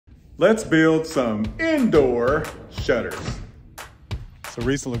Let's build some indoor shutters. So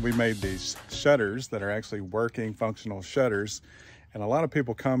recently we made these shutters that are actually working functional shutters. And a lot of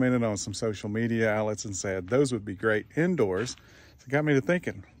people commented on some social media outlets and said those would be great indoors. So it got me to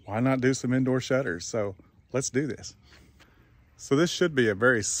thinking, why not do some indoor shutters? So let's do this. So this should be a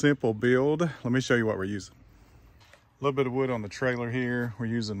very simple build. Let me show you what we're using. A little bit of wood on the trailer here. We're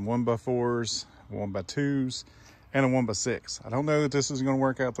using 1x4s, 1x2s, and a 1x6. I don't know that this is going to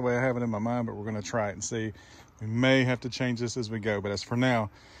work out the way I have it in my mind, but we're going to try it and see. We may have to change this as we go, but as for now,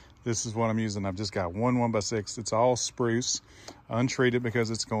 this is what I'm using. I've just got one 1x6. It's all spruce, untreated because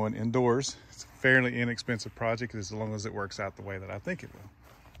it's going indoors. It's a fairly inexpensive project as long as it works out the way that I think it will.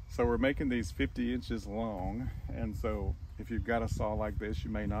 So we're making these 50 inches long, and so if you've got a saw like this,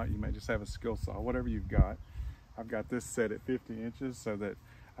 you may not. You may just have a skill saw, whatever you've got. I've got this set at 50 inches so that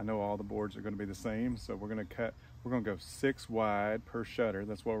I know all the boards are going to be the same. So we're going to go 6 wide per shutter.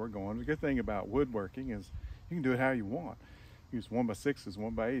 That's what we're going. The good thing about woodworking is you can do it how you want. Use 1x6s,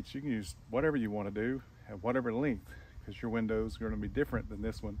 1x8s. You can use whatever you want to do at whatever length, because your windows are going to be different than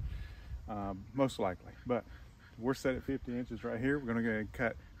this one, most likely. But we're set at 50 inches right here. We're going to go ahead and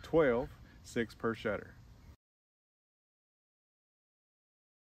cut 12, 6 per shutter.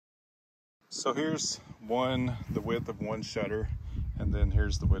 So here's the width of one shutter, and then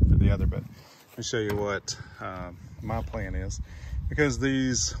here's the width for the other. But let me show you what my plan is, because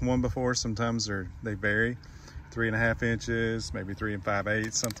these 1x4 sometimes they vary, 3.5 inches, maybe 3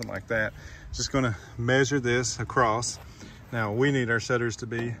 5/8, something like that. Just going to measure this across. Now we need our shutters to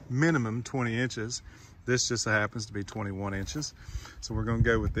be minimum 20 inches. This just happens to be 21 inches. So we're going to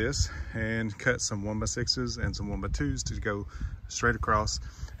go with this and cut some 1x6s and some 1x2s to go straight across,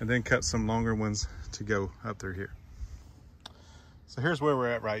 and then cut some longer ones to go up through here. So here's where we're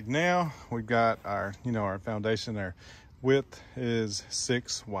at right now. We've got our foundation. Our width is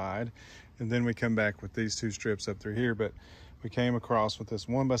 6 wide, and then we come back with these 2 strips up through here. But we came across with this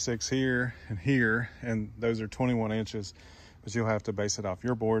 1x6 here, and those are 21 inches. But you'll have to base it off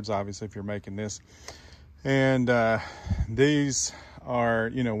your boards, obviously, if you're making this. And these are,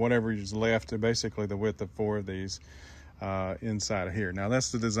 whatever is left, basically the width of 4 of these inside of here. Now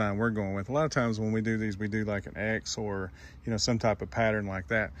that's the design we're going with. A lot of times when we do these, we do like an X or some type of pattern like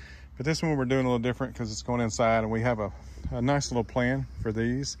that. But this one we're doing a little different because it's going inside, and we have a nice little plan for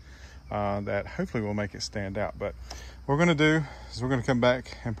these that hopefully will make it stand out. But what we're going to do is we're going to come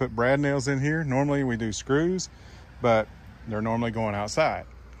back and put brad nails in here. Normally we do screws, but they're normally going outside.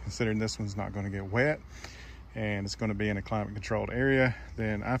 Considering this one's not going to get wet and it's going to be in a climate controlled area,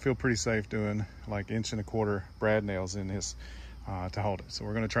 then I feel pretty safe doing like 1.25 inch brad nails in this to hold it. So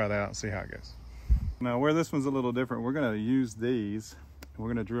we're going to try that out and see how it goes. Now where this one's a little different, we're going to use these. We're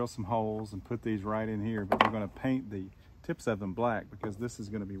going to drill some holes and put these right in here, but we're going to paint the tips of them black because this is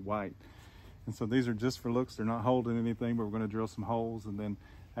going to be white. And so these are just for looks. They're not holding anything, but we're going to drill some holes, and then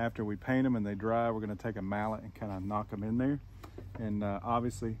after we paint them and they dry, we're going to take a mallet and kind of knock them in there. And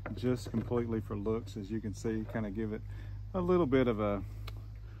obviously just completely for looks, as you can see, kind of give it a little bit of a,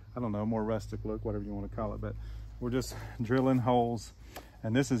 I don't know, more rustic look, whatever you want to call it. But we're just drilling holes,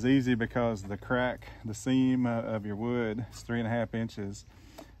 and this is easy because the seam of your wood is 3.5 inches.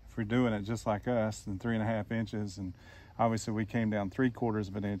 If we're doing it just like us, then 3.5 inches, and obviously we came down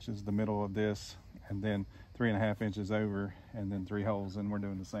 3/4 inches, the middle of this, and then 3.5 inches over, and then 3 holes, and we're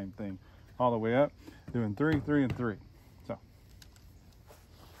doing the same thing all the way up, doing 3, 3, and 3.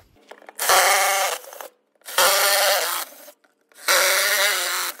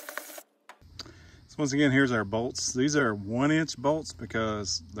 So once again, here's our bolts. These are 1-inch bolts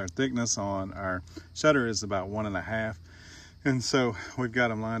because their thickness on our shutter is about 1.5. And so we've got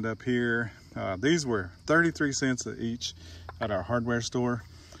them lined up here. These were 33 cents each at our hardware store.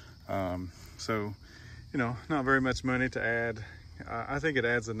 So, not very much money to add. I think it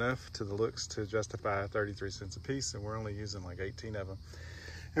adds enough to the looks to justify 33 cents a piece, and we're only using like 18 of them.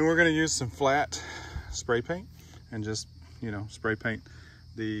 And we're gonna use some flat spray paint and just, spray paint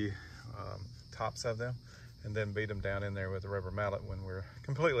the tops of them, and then beat them down in there with a rubber mallet. When we're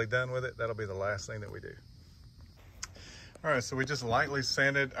completely done with it, that'll be the last thing that we do. All right, so we just lightly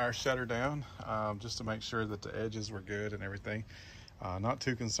sanded our shutter down just to make sure that the edges were good and everything. Not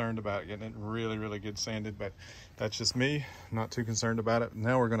too concerned about getting it really, really good sanded, but that's just me, not too concerned about it.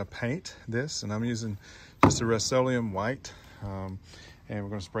 Now we're gonna paint this, and I'm using just a Rust-Oleum white, and we're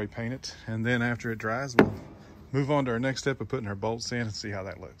gonna spray paint it. And then after it dries, we'll move on to our next step of putting our bolts in and see how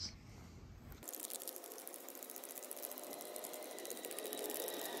that looks.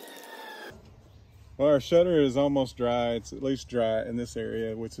 Well, our shutter is almost dry. It's at least dry in this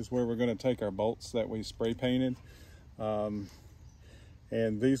area, which is where we're going to take our bolts that we spray painted.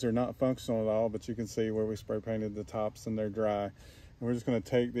 And these are not functional at all, but you can see where we spray painted the tops and they're dry. And we're just gonna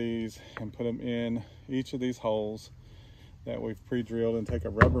take these and put them in each of these holes that we've pre-drilled, and take a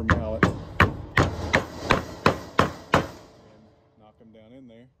rubber mallet and knock them down in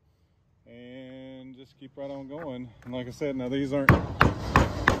there and just keep right on going. And like I said, now these aren't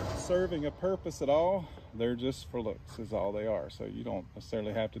serving a purpose at all. They're just for looks is all they are. So you don't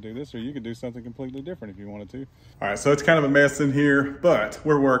necessarily have to do this, or you could do something completely different if you wanted to. All right, so it's kind of a mess in here, but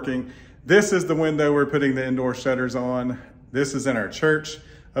we're working. This is the window we're putting the indoor shutters on. This is in our church.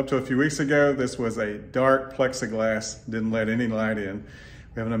 Up to a few weeks ago, this was a dark plexiglass, didn't let any light in.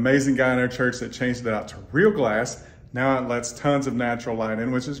 We have an amazing guy in our church that changed it out to real glass. Now it lets tons of natural light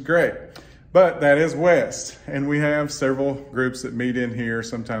in, which is great. But that is west, and we have several groups that meet in here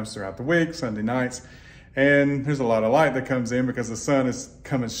sometimes throughout the week, Sunday nights, and there's a lot of light that comes in because the sun is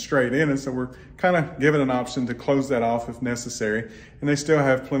coming straight in, and so we're kind of given an option to close that off if necessary, and they still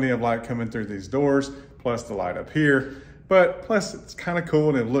have plenty of light coming through these doors, plus the light up here, but plus it's kind of cool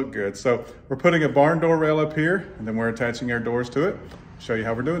and it'll look good. So we're putting a barn door rail up here, and then we're attaching our doors to it. I'll show you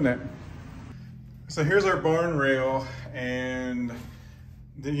how we're doing that. So here's our barn rail, and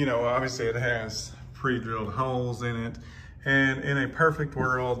you know, obviously it has pre-drilled holes in it, and in a perfect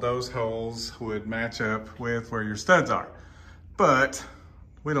world, those holes would match up with where your studs are. But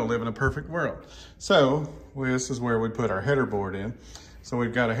we don't live in a perfect world. So this is where we put our header board in. So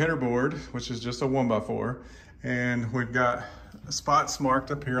we've got a header board, which is just a 1x4, and we've got spots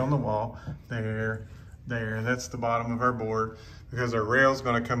marked up here on the wall. There, that's the bottom of our board, because our rail's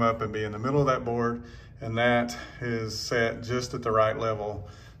gonna come up and be in the middle of that board, and that is set just at the right level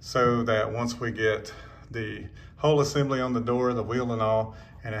so that once we get the whole assembly on the door, the wheel and all,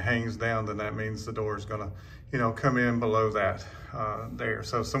 and it hangs down, then that means the door is gonna, you know, come in below that there.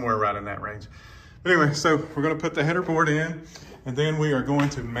 So somewhere right in that range. But anyway, so we're gonna put the header board in, and then we are going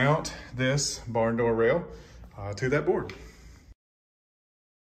to mount this barn door rail to that board.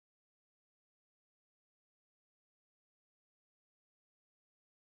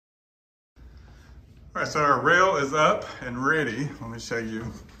 All right, so our rail is up and ready. Let me show you,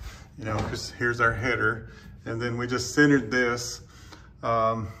 you know, because here's our header. And then we just centered this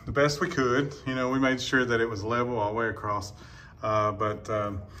the best we could. You know, we made sure that it was level all the way across. And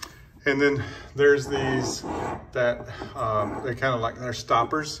then there's these that they kind of like, they're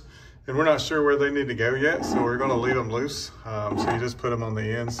stoppers. And we're not sure where they need to go yet, so we're gonna leave them loose. So you just put them on the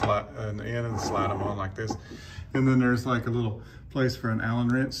end, and slide them on like this. And then there's like a little place for an Allen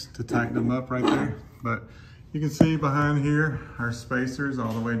wrench to tighten them up right there. But you can see behind here, our spacers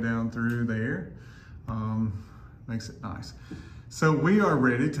all the way down through there. Makes it nice. So we are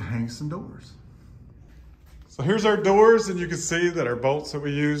ready to hang some doors. So here's our doors, and you can see that our bolts that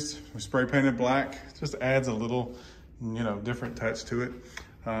we used, we spray painted black. Just adds a little, you know, different touch to it.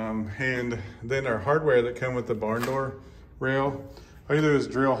 And then our hardware that come with the barn door rail, all you do is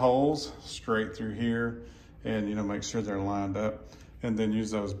drill holes straight through here, and you know, make sure they're lined up, and then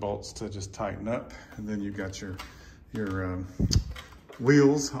use those bolts to just tighten up. And then you've got your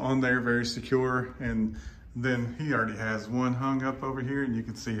wheels on there, very secure. And then he already has one hung up over here, and you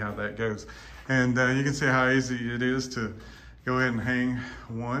can see how that goes. And you can see how easy it is to go ahead and hang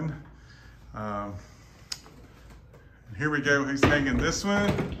one. Here we go, he's hanging this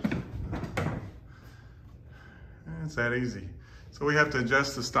one. It's that easy. So we have to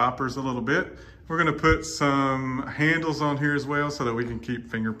adjust the stoppers a little bit. We're gonna put some handles on here as well so that we can keep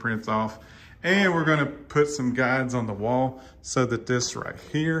fingerprints off. And we're gonna put some guides on the wall so that this right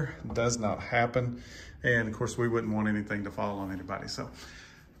here does not happen. And of course, we wouldn't want anything to fall on anybody. So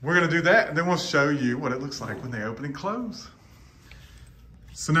we're gonna do that, and then we'll show you what it looks like when they open and close.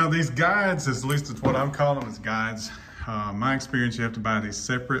 So now these guides, at least it's what I'm calling them, is guides. My experience, you have to buy these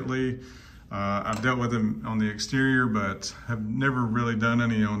separately. I've dealt with them on the exterior, but have never really done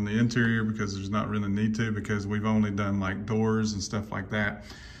any on the interior because there's not really need to, because we've only done like doors and stuff like that.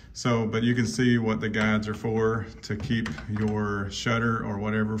 So, but you can see what the guides are for, to keep your shutter or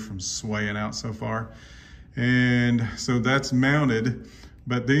whatever from swaying out so far. And so that's mounted,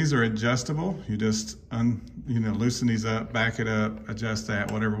 but these are adjustable. You just loosen these up, back it up, adjust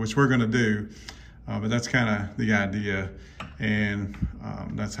that, whatever, which we're gonna do. But that's kind of the idea, and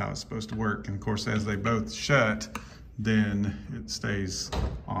that's how it's supposed to work. And of course, as they both shut, then it stays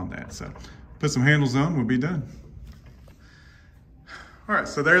on that. So put some handles on, we'll be done. All right,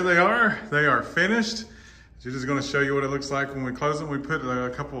 so there they are finished. Just gonna show you what it looks like when we close them. We put a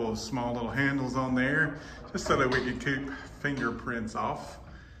couple of small little handles on there just so that we can keep fingerprints off.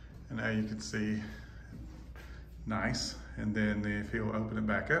 And now you can see, nice. And then if you'll open it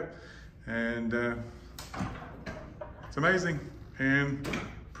back up, and it's amazing. and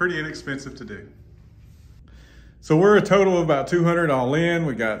pretty inexpensive to do. So we're a total of about 200 all in.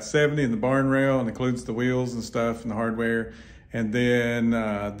 We got 70 in the barn rail, and includes the wheels and stuff and the hardware. And then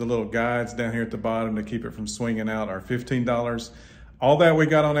the little guides down here at the bottom to keep it from swinging out are $15. All that we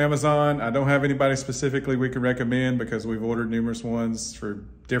got on Amazon. I don't have anybody specifically we could recommend because we've ordered numerous ones for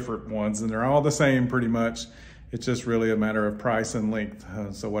different ones, and they're all the same pretty much. It's just really a matter of price and length,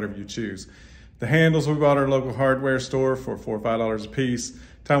 so whatever you choose. The handles we bought at our local hardware store for $4 or $5 a piece.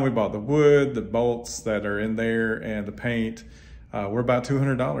 Time we bought the wood, the bolts that are in there, and the paint, we're about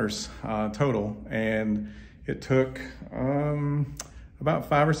 $200 total. And it took about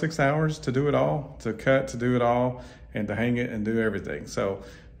 5 or 6 hours to do it all, to cut, to do it all, and to hang it and do everything. So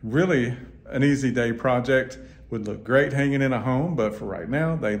really an easy day project. Would look great hanging in a home, but for right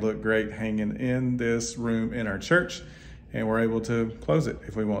now, they look great hanging in this room in our church. And we're able to close it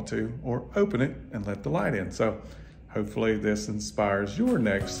if we want to, or open it and let the light in. So hopefully this inspires your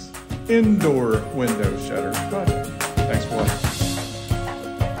next indoor window shutter project. Thanks for watching.